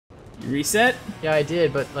reset? Yeah, I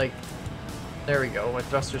did, but like, there we go. My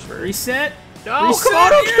thrusters were. Reset? No, Reset,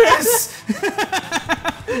 Camodo, yes!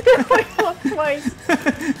 twice.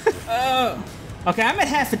 Okay, I'm at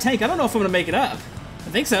half the tank. I don't know if I'm gonna make it up. I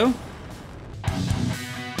think so.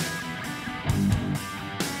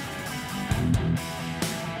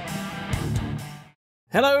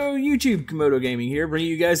 Hello, YouTube. Camodo Gaming here, bringing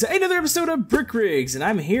you guys another episode of Brick Rigs, and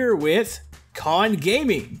I'm here with Con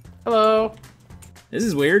Gaming. Hello. This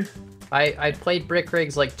is weird. I played Brick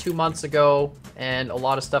Rigs like 2 months ago, and a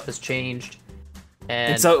lot of stuff has changed.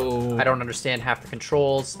 And so I don't understand half the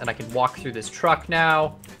controls, and I can walk through this truck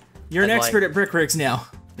now. You're an expert at Brick Rigs now.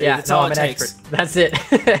 Yeah, that's all I'm it an takes. expert. That's it.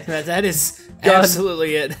 that is Done.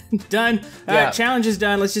 absolutely it. Done. All right, challenge is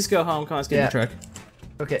done. Let's just go home. Come on, let's get in the truck.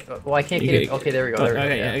 Okay, well, I can't get it. Okay, there we go.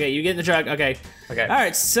 Okay, you get in the truck. Okay. Okay. All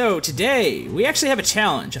right, so today we actually have a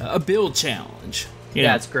challenge, a build challenge.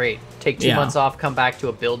 Yeah, it's great. Take 2 months off, come back to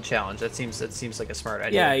a build challenge. That seems like a smart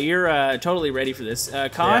idea. Yeah, you're totally ready for this.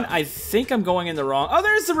 Con, I think I'm going in the wrong. Oh,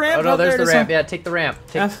 there's the ramp. Oh no, there's the ramp. Yeah, take the ramp.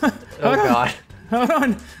 Oh god. Hold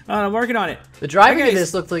on. I'm working on it. The driving in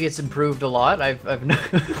this looks like it's improved a lot. I've no.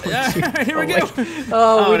 Here we go.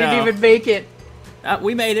 Oh, we didn't even make it.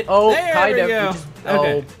 We made it. Oh, there kind we of. go.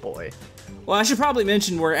 Oh boy. Well, I should probably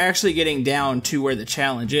mention we're actually getting down to where the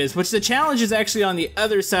challenge is, which the challenge is actually on the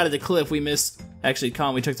other side of the cliff. We missed. Actually,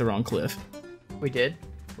 Con, we took the wrong cliff. We did?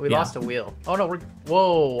 We lost a wheel. Oh no,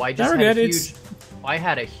 whoa, I just had a huge... I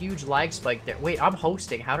had a huge lag spike there. Wait, I'm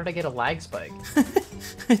hosting. How did I get a lag spike?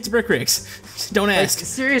 It's Brick Rigs. Don't ask. Like,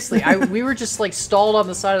 seriously, we were just like stalled on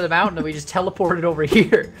the side of the mountain and we just teleported over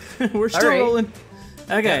here. We're still rolling.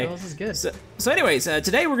 Okay. Yeah, this is good. So anyways,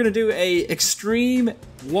 today we're going to do a extreme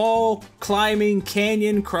wall climbing,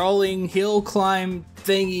 canyon crawling, hill climb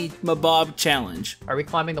thingy mabob challenge. Are we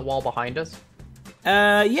climbing the wall behind us?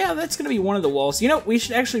 Yeah, that's going to be one of the walls. You know, we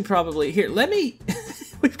should actually probably... Here, let me...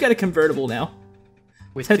 We've got a convertible now.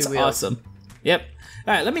 With that's 2 wheels. Awesome. Yep.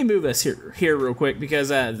 All right, let me move us here real quick because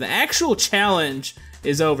the actual challenge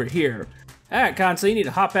is over here. All right, Con, so you need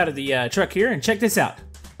to hop out of the truck here and check this out.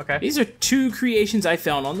 Okay. These are 2 creations I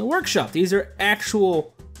found on the workshop. These are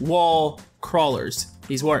actual wall crawlers.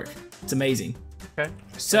 These work. It's amazing. Okay.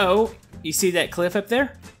 So, you see that cliff up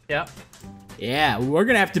there? Yeah. Yeah, we're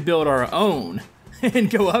going to have to build our own and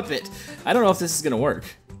go up it. I don't know if this is going to work.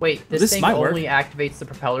 Wait, this thing only activates the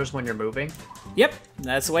propellers when you're moving? Yep,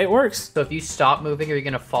 that's the way it works. So if you stop moving, are you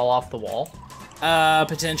going to fall off the wall?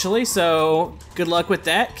 Potentially, so good luck with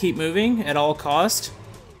that. Keep moving at all cost.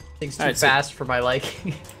 Things too fast for my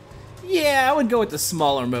liking. Yeah, I would go with the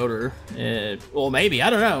smaller motor. Well, maybe, I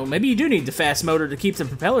don't know. Maybe you do need the fast motor to keep the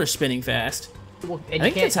propellers spinning fast. Well, and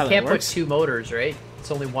you can't put 2 motors, right?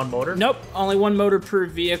 It's only 1 motor? Nope, only 1 motor per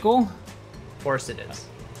vehicle. Of course it is.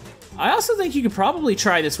 I also think you could probably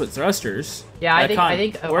try this with thrusters. Yeah, I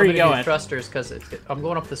think where are you going? Do thrusters because I'm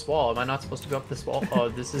going up this wall. Am I not supposed to go up this wall? Oh,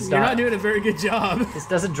 this is You're not doing a very good job. This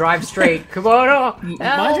doesn't drive straight. Camodo!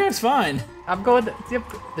 My drive's fine. I'm going.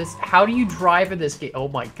 This. How do you drive in this game? Oh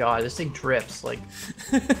my god, this thing drifts like.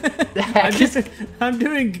 I'm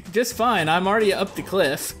doing just fine. I'm already up the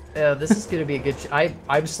cliff. Yeah, this is gonna be a good.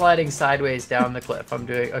 I'm sliding sideways down the cliff. I'm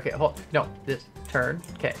doing okay. No, this turn.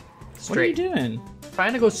 Okay, straight. What are you doing?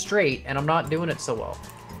 Trying to go straight, and I'm not doing it so well.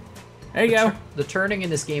 There you go. The turning in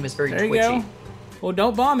this game is very twitchy. There you go. Well,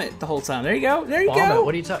 don't bomb it the whole time. There you go. There you go. go.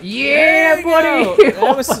 What are you talking? Yeah, buddy.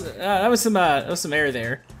 That was some air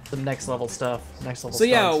there. Some next level stuff. So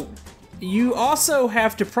yeah, you also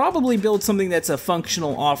have to probably build something that's a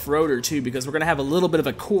functional off-roader too, because we're gonna have a little bit of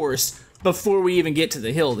a course before we even get to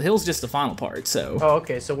the hill. The hill's just the final part. So. Oh,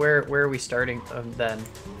 okay. So where are we starting then?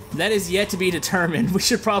 That is yet to be determined. We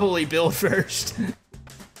should probably build first.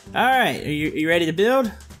 All right, are you ready to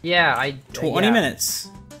build? Yeah, 20 minutes.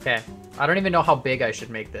 Okay. I don't even know how big I should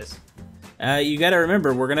make this. You got to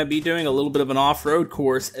remember, we're going to be doing a little bit of an off-road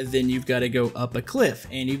course, and then you've got to go up a cliff,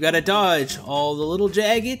 and you've got to dodge all the little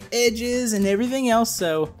jagged edges and everything else,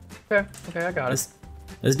 so... Okay, I got it.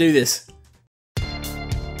 Let's do this.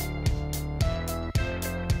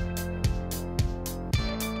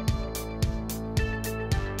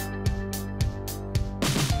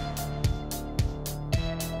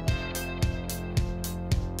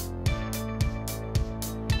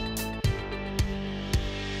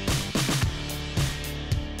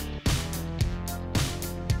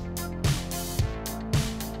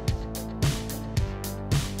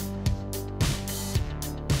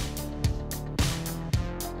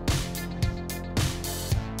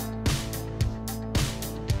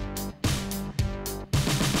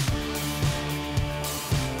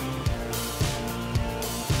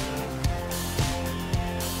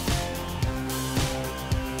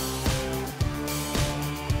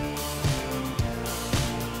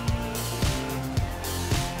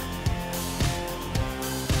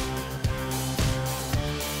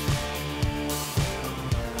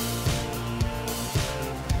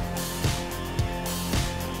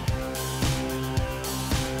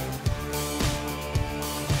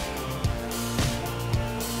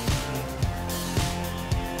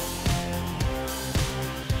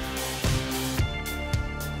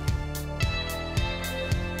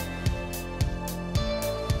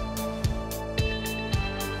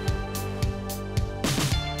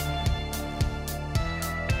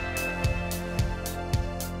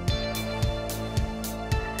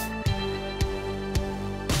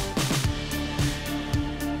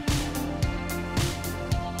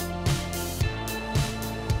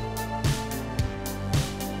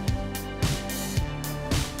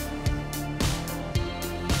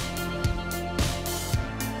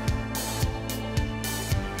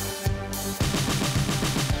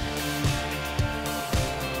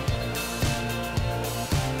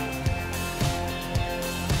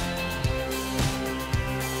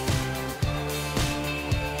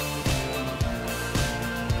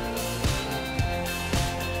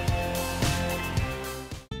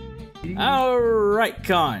 Alright,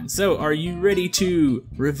 Con. So, are you ready to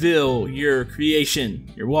reveal your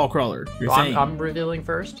creation, your wall crawler, your thing? I'm revealing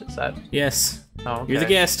first? Is that? Yes. Oh, okay. You're the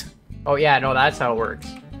guest. Oh, yeah, no, that's how it works.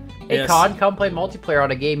 Hey, yes. Con, come play multiplayer on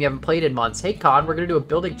a game you haven't played in months. Hey, Con, we're gonna do a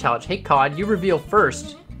building challenge. Hey, Con, you reveal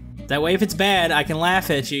first. That way, if it's bad, I can laugh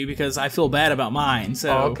at you because I feel bad about mine,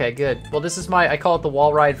 so... Oh, okay, good. Well, this is I call it the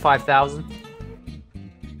Wall Ride 5000.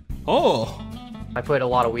 Oh! I put a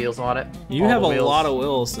lot of wheels on it. You have a lot of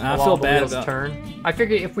wheels. I feel bad about turn. I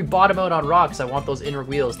figured if we bottom out on rocks, I want those inner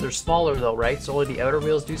wheels. They're smaller though, right? So only the outer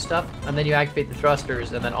wheels do stuff. And then you activate the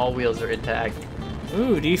thrusters, and then all wheels are intact.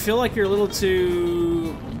 Ooh, do you feel like you're a little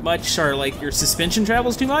too much, or like your suspension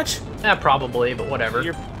travels too much? Yeah, probably, but whatever.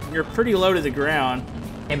 You're pretty low to the ground.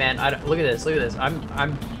 Hey man, look at this. Look at this.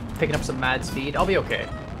 I'm picking up some mad speed. I'll be okay.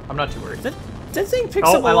 I'm not too worried. That thing picks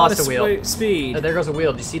up a lot of speed. There goes a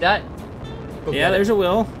wheel. Do you see that? Yeah, there's a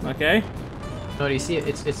wheel. Okay. No, do you see it?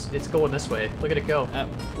 It's going this way. Look at it go.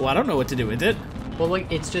 Well, I don't know what to do with it. Well, like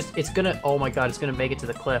it's gonna. Oh my god, it's gonna make it to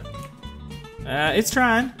the cliff. It's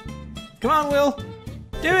trying. Come on, Will.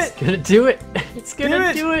 Do it. It's gonna do it. It's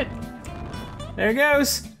gonna do it. There it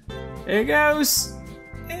goes. There it goes.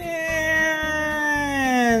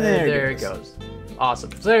 And there it goes.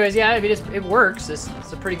 Awesome. So, anyways, yeah, I mean, it works. It's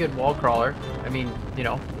a pretty good wall crawler. I mean, you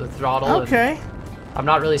know, the throttle. Okay. I'm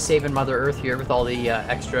not really saving Mother Earth here with all the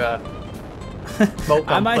extra smoke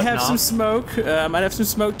I might have some smoke. I might have some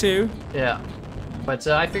smoke too. Yeah. But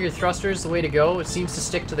I figured thruster is the way to go. It seems to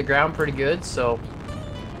stick to the ground pretty good, so...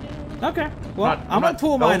 Okay. Well, I'm gonna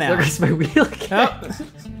pull mine out. There goes my wheel again.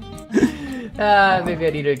 Oh. Maybe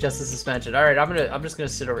I need to adjust the suspension. All right, I'm just gonna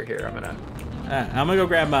sit over here. I'm gonna go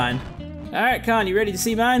grab mine. All right, Con, you ready to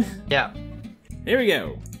see mine? Yeah. Here we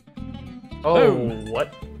go. Oh,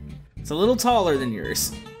 what? It's a little taller than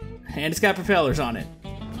yours, and it's got propellers on it.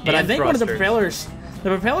 But I think thrusters. One of the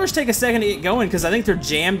propellers take a second to get going because I think they're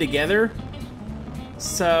jammed together.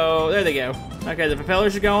 So there they go. Okay, the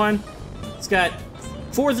propellers are going. It's got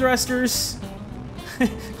 4 thrusters.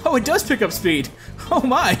 Oh, it does pick up speed. Oh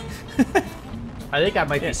my. I think I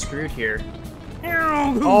might be screwed here.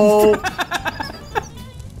 Oh.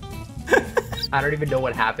 I don't even know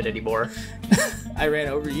what happened anymore. I ran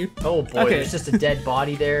over you. Oh boy, okay. There's just a dead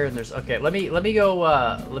body there, and there's let me go.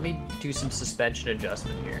 Let me do some suspension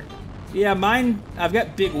adjustment here. Yeah, mine. I've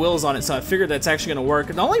got big wheels on it, so I figured that's actually gonna work.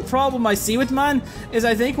 The only problem I see with mine is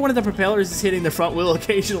I think one of the propellers is hitting the front wheel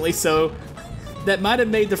occasionally, so that might have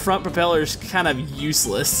made the front propellers kind of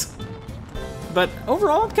useless. But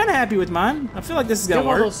overall, I'm kind of happy with mine. I feel like this is gonna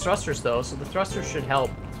work. All those thrusters though, so the thrusters should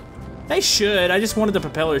help. They should. I just wanted the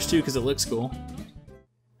propellers too because it looks cool.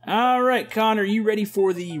 All right, Connor, you ready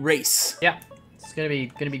for the race? Yeah, it's gonna be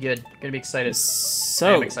good. Gonna be excited.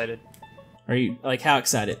 So I'm excited. Are you how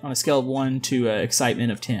excited? On a scale of 1 to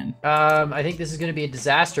excitement of 10. I think this is gonna be a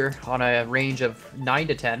disaster on a range of 9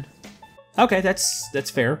 to 10. Okay, that's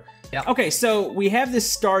fair. Yeah. Okay, so we have this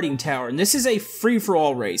starting tower, and this is a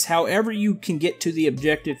free-for-all race. However you can get to the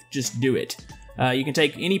objective, just do it. You can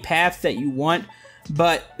take any path that you want,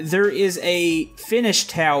 but there is a finish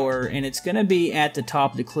tower, and it's going to be at the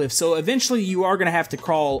top of the cliff. So eventually you are going to have to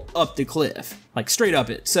crawl up the cliff, like straight up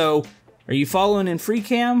it. So are you following in free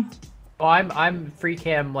cam? Oh, I'm free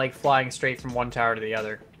cam, like flying straight from one tower to the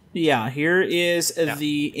other. Yeah, here is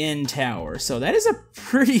the end tower. So that is a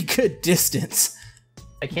pretty good distance.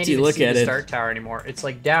 I can't even see the start tower anymore. It's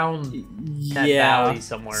like down that valley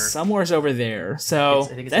somewhere. Somewhere's over there. So I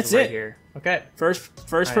think it's that's right it. Here. Okay. First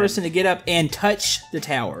person to get up and touch the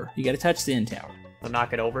tower. You got to touch the end tower. So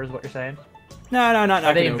knock it over is what you're saying? No, not knock it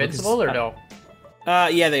over. Are they invincible or no?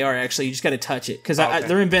 Yeah, they are actually. You just got to touch it because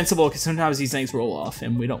they're invincible. Because sometimes these things roll off,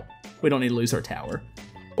 and we don't need to lose our tower.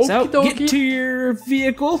 So get to your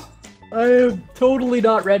vehicle. I am totally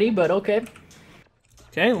not ready, but okay.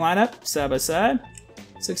 Okay, line up side by side.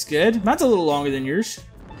 This looks good. Mine's a little longer than yours.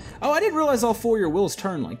 Oh, I didn't realize all 4 of your wheels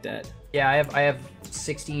turn like that. Yeah, I have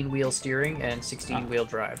 16 wheel steering and 16 wheel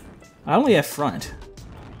drive. I only have front.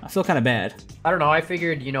 I feel kind of bad. I don't know. I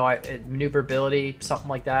figured, you know, maneuverability, something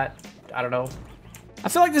like that. I don't know. I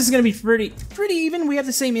feel like this is going to be pretty even. We have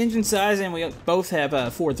the same engine size, and we both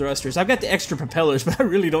have 4 thrusters. I've got the extra propellers, but I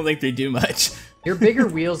really don't think they do much. Your bigger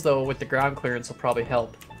wheels, though, with the ground clearance will probably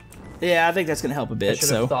help. Yeah, I think that's going to help a bit. I should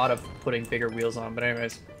have thought of putting bigger wheels on, but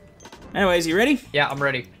anyways. Anyways, you ready? Yeah, I'm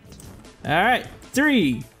ready. All right,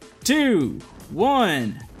 3, 2,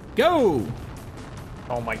 1, go!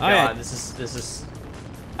 Oh my god, this is.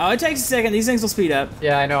 Oh, it takes a second. These things will speed up.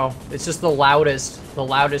 Yeah, I know. It's just the loudest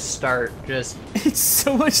start. Just. It's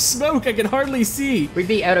so much smoke, I can hardly see. We'd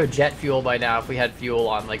be out of jet fuel by now if we had fuel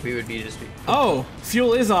on. Like, we would be just. Oh,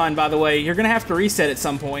 fuel is on, by the way. You're gonna have to reset at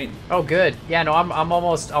some point. Oh, good. Yeah, no, I'm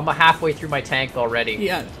halfway through my tank already.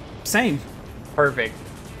 Yeah, same. Perfect.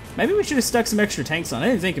 Maybe we should have stuck some extra tanks on. I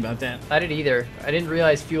didn't think about that. I didn't either. I didn't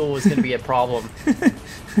realize fuel was gonna be a problem.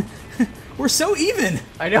 We're so even.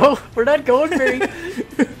 I know. We're not going very.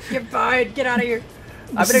 Get fine. Get out of here.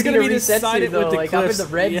 I'm gonna need to reset soon, though. Like, I'm in the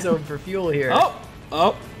red zone for fuel here.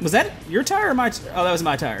 Oh, was that your tire or my? Oh, that was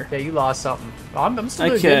my tire. Yeah, you lost something. I'm still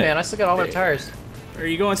doing good, man. I still got all my tires. Are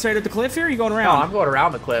you going straight up the cliff here? Or are you going around? No, I'm going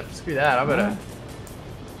around the cliff. Screw that. I'm gonna.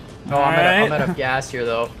 Oh, I'm out of gas here,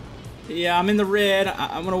 though. Yeah, I'm in the red.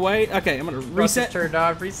 I'm gonna wait. Okay, I'm gonna reset. Turned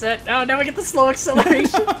off. Reset. Oh, now I get the slow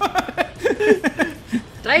acceleration.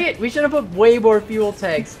 Dang it! We should have put way more fuel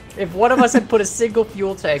tanks. If one of us had put a single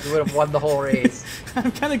fuel tank, we would have won the whole race.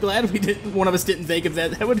 I'm kind of glad we didn't. One of us didn't think of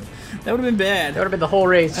that. That would have been bad. That would have been the whole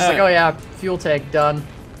race. Just like, oh yeah, fuel tank done.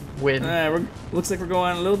 Win. Looks like we're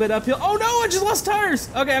going a little bit uphill. Oh no! I just lost tires.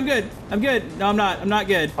 Okay, I'm good. I'm good. No, I'm not. I'm not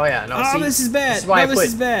good. Oh yeah, no. Oh, see, this is bad. This is why this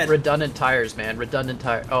is bad. Redundant tires, man. Redundant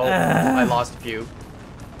tires. Oh, I lost a few.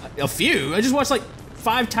 A few? I just watched like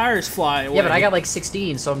 5 tires fly away. Yeah, but I got like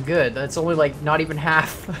 16, so I'm good. That's only like not even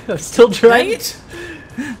half. I'm still driving.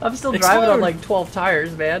 I'm still driving on like 12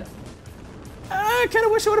 tires, man. I kind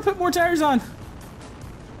of wish I would have put more tires on.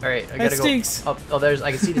 All right, I gotta go. Oh, there's. I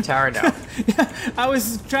can see the tower now. Yeah, I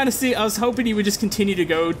was trying to see. I was hoping you would just continue to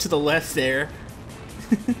go to the left there.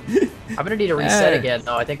 I'm gonna need to reset again,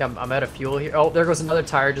 though. I think I'm out of fuel here. Oh, there goes another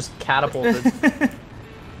tire just catapulted.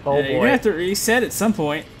 Oh boy. You're gonna have to reset at some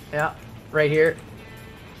point. Yeah, right here.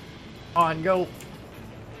 On, go.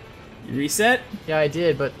 You reset? Yeah, I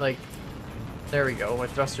did, but like, there we go. My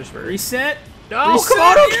thrusters were reset. No, reset,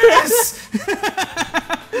 Camodo! Yes!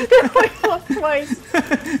 Twice.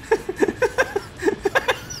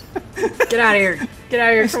 Get out of here! Get out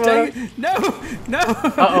of here, Camodo! No!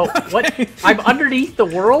 Uh-oh, what? I'm underneath the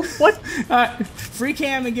world? What? Free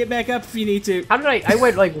cam and get back up if you need to. How did I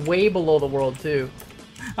went like way below the world too.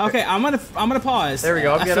 Okay, I'm gonna pause. There we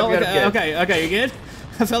go. I'm good. Okay, you good?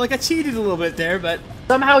 I felt like I cheated a little bit there, but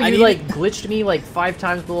somehow you like glitched me like 5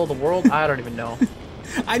 times below the world. I don't even know.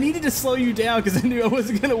 I needed to slow you down because I knew I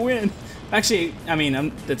wasn't gonna win. Actually, I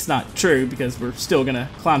mean, that's not true because we're still gonna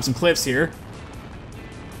climb some cliffs here.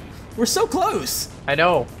 We're so close. I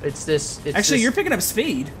know. It's actually you're picking up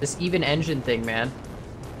speed. This even engine thing, man.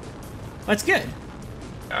 That's good.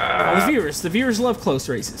 The viewers love close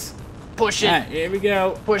races. Push it. All right, here we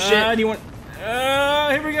go. Push it. Do you want?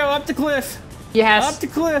 Here we go. Up the cliff. Yes. Up the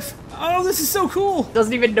cliff. Oh, this is so cool.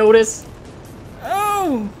 Doesn't even notice.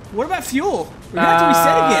 Oh, what about fuel? We're gonna have to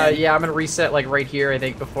reset again. Yeah, I'm gonna reset like right here, I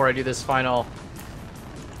think, before I do this final.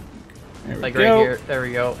 Like right here. There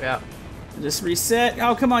we go. Yeah. Just reset.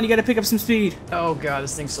 Oh, come on, you gotta pick up some speed. Oh god,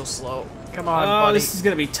 this thing's so slow. Come on, buddy. this is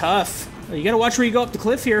gonna be tough. You gotta watch where you go up the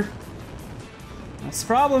cliff here. That's the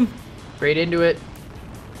problem. Straight into it.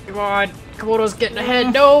 Come on, Camodo's getting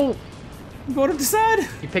ahead. No! I'm going up the side.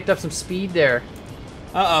 You picked up some speed there.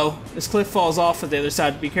 Uh-oh, this cliff falls off at the other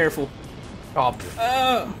side. Be careful.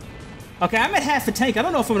 Oh. Okay, I'm at half a tank. I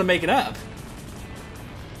don't know if I'm gonna make it up.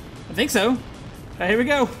 I think so. Here we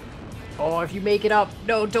go. Oh, if you make it up.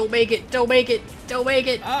 No, don't make it. Don't make it. Don't make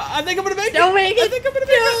it. I think I'm gonna make it. Don't make it. I think I'm gonna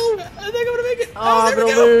make it. I think I'm gonna make it. Oh, there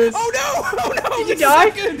we go. Lose. Oh no. Oh no. Did you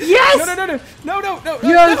die? Yes. No.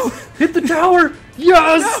 Yes. No. Hit the tower.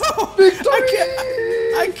 Yes. No. Victory.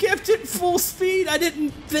 I kept it full speed. I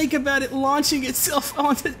didn't think about it launching itself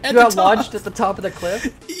onto at the top. You got launched at the top of the cliff?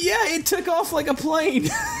 Yeah, it took off like a plane.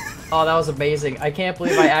 Oh, that was amazing. I can't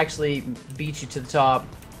believe I actually beat you to the top.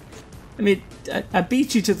 I mean, I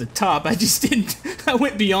beat you to the top. I just didn't. I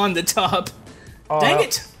went beyond the top. Oh, dang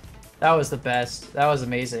it! That was the best. That was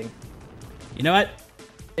amazing. You know what?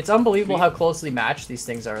 It's unbelievable how closely matched these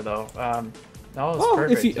things are, though. That was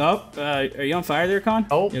perfect. Are you on fire there, Con?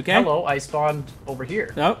 Oh, you okay? Hello. I spawned over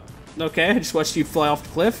here. Oh, okay. I just watched you fly off the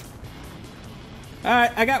cliff. All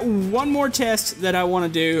right, I got one more test that I want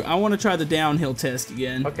to do. I want to try the downhill test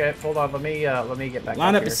again. Okay, hold on. Let me get back.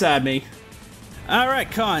 Line up beside me. All right,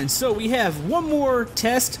 Con. So we have one more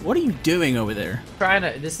test. What are you doing over there?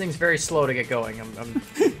 This thing's very slow to get going.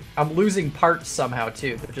 I'm losing parts somehow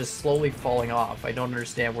too. They're just slowly falling off. I don't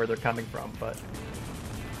understand where they're coming from, but.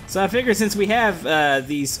 So I figure since we have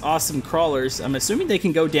these awesome crawlers, I'm assuming they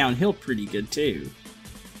can go downhill pretty good too.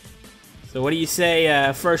 So what do you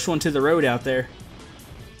say, first one to the road out there?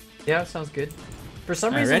 Yeah, sounds good. For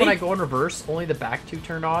some reason, when I go in reverse, only the back 2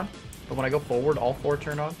 turn on, but when I go forward, all 4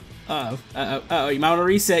 turn on. You might want to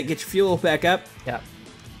reset. Get your fuel back up. Yeah.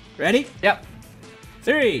 Ready? Yep.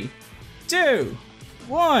 3, 2,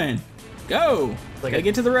 1, go. Gotta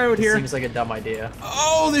get to the road here. Seems like a dumb idea.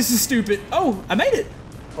 Oh, this is stupid. Oh, I made it.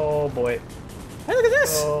 Oh boy. Hey, look at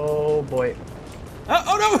this. Oh boy.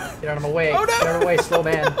 Oh no. Get out of my way. Oh no. Get out of my way, slow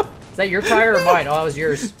man. Is that your tire or mine? Oh, that was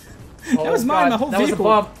yours. Oh, that was mine. God. My whole that vehicle.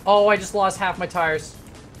 was a bump. Oh, I just lost half my tires.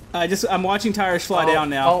 I'm watching tires fly down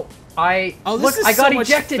now. Look, I got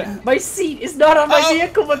ejected. My seat is not on my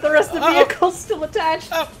vehicle, but the rest of the vehicle's still attached.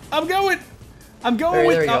 Oh, I'm going. I'm going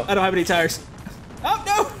there you go. I don't have any tires. Oh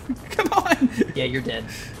no! Come on. Yeah, you're dead.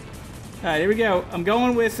 All right, here we go. I'm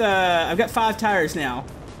going with. I've got 5 tires now.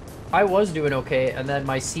 I was doing okay, and then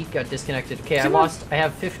my seat got disconnected. Okay, I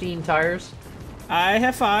have 15 tires. I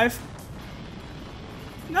have 5.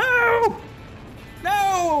 No!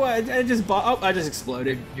 No! I just bought. Oh, I just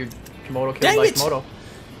exploded. Your Camodo killed my Camodo.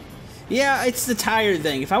 Yeah, it's the tire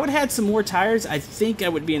thing. If I would have had some more tires, I think I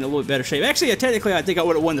would be in a little bit better shape. Actually, technically, I think I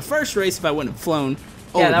would have won the first race if I wouldn't have flown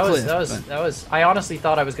over the cliff. that was. I honestly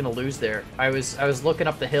thought I was gonna lose there. I was looking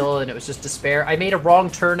up the hill and it was just despair. I made a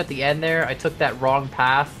wrong turn at the end there. I took that wrong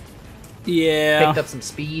path. Yeah. Picked up some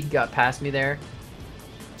speed, got past me there.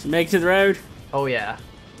 Did you make it to the road? Oh yeah.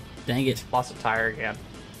 Dang it. Lost a tire again.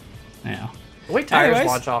 Yeah. The way tires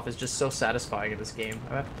launch off is just so satisfying in this game.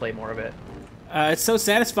 I have to play more of it. It's so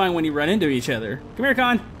satisfying when you run into each other. Come here,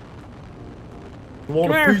 Con. You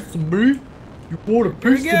want a piece of me? You want a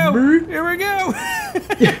piece of me? Here we go.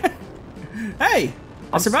 Hey,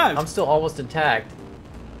 I survived. I'm still almost intact.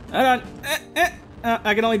 Hold on.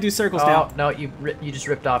 I can only do circles now. No, you just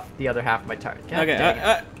ripped off the other half of my tire. God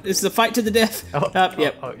Okay, it's the fight to the death.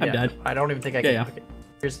 Yep, I'm done. I don't even think I can. Yeah. Okay.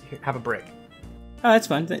 Here, have a break. Oh, that's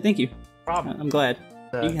fine. Thank you. Problem. I'm glad.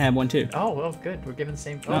 You can have one too. Oh, well, good. We're giving the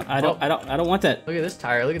same. No, I don't want that. Look at this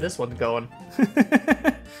tire. Look at this one going.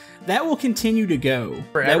 That will continue to go.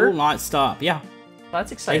 Forever? That will not stop. Yeah. Well,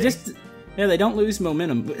 that's exciting. They don't lose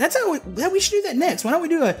momentum. That's how we should do that next. Why don't we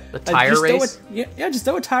do a tire race? Just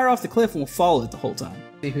throw a tire off the cliff and we'll follow it the whole time.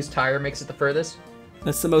 See whose tire makes it the furthest.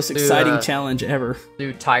 That's the most exciting challenge ever.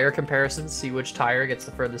 Do tire comparisons. See which tire gets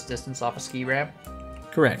the furthest distance off a ski ramp.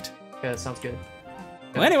 Correct. Yeah, that sounds good.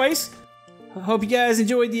 Well, anyways, I hope you guys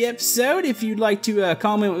enjoyed the episode. If you'd like to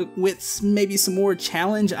comment with maybe some more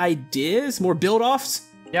challenge ideas, more build-offs.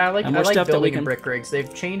 Yeah, I like building in brick rigs.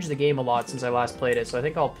 They've changed the game a lot since I last played it, so I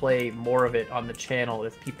think I'll play more of it on the channel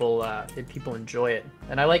if people enjoy it.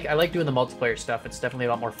 And I like doing the multiplayer stuff. It's definitely a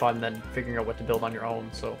lot more fun than figuring out what to build on your own.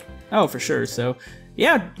 So. Oh, for sure. So,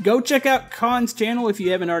 yeah, go check out Khan's channel if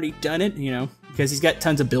you haven't already done it. You know, because he's got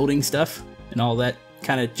tons of building stuff and all that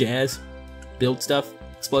kind of jazz, build stuff,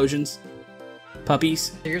 explosions,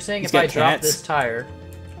 puppies. So you're saying if I drop this tire,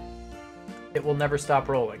 it will never stop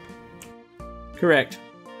rolling? Correct.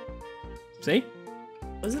 See?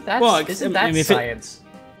 Isn't that science?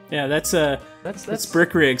 Yeah, that's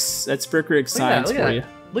brick rigs. That's brick rigs science for you.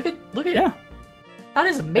 Look at yeah. That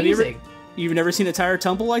is amazing. You've never seen a tire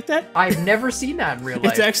tumble like that? I've never seen that in real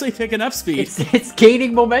life. It's actually picking up speed. It's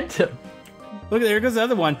gaining momentum. Look, there goes the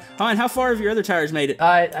other one. Han, how far have your other tires made it?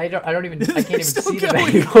 I can't even see them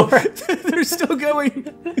anymore. They're still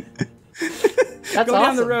going. That's Go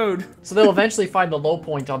down the road. So they'll eventually find the low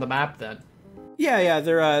point on the map then. Yeah,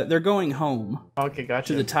 they're going home. Okay,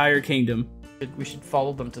 gotcha. To the Tire Kingdom. We should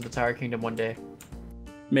follow them to the Tire Kingdom one day.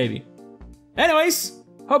 Maybe. Anyways,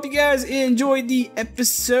 hope you guys enjoyed the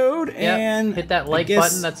episode and hit that like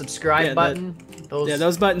button, that subscribe button.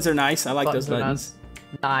 Those buttons are nice. I like those buttons.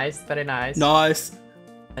 Nice, very nice. Nice.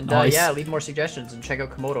 And yeah, leave more suggestions and check out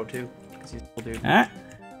Camodo too, because he's a cool dude. Alright.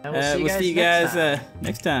 And we'll see you guys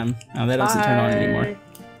next time. Oh, that doesn't turn on anymore.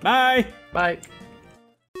 Bye. Bye.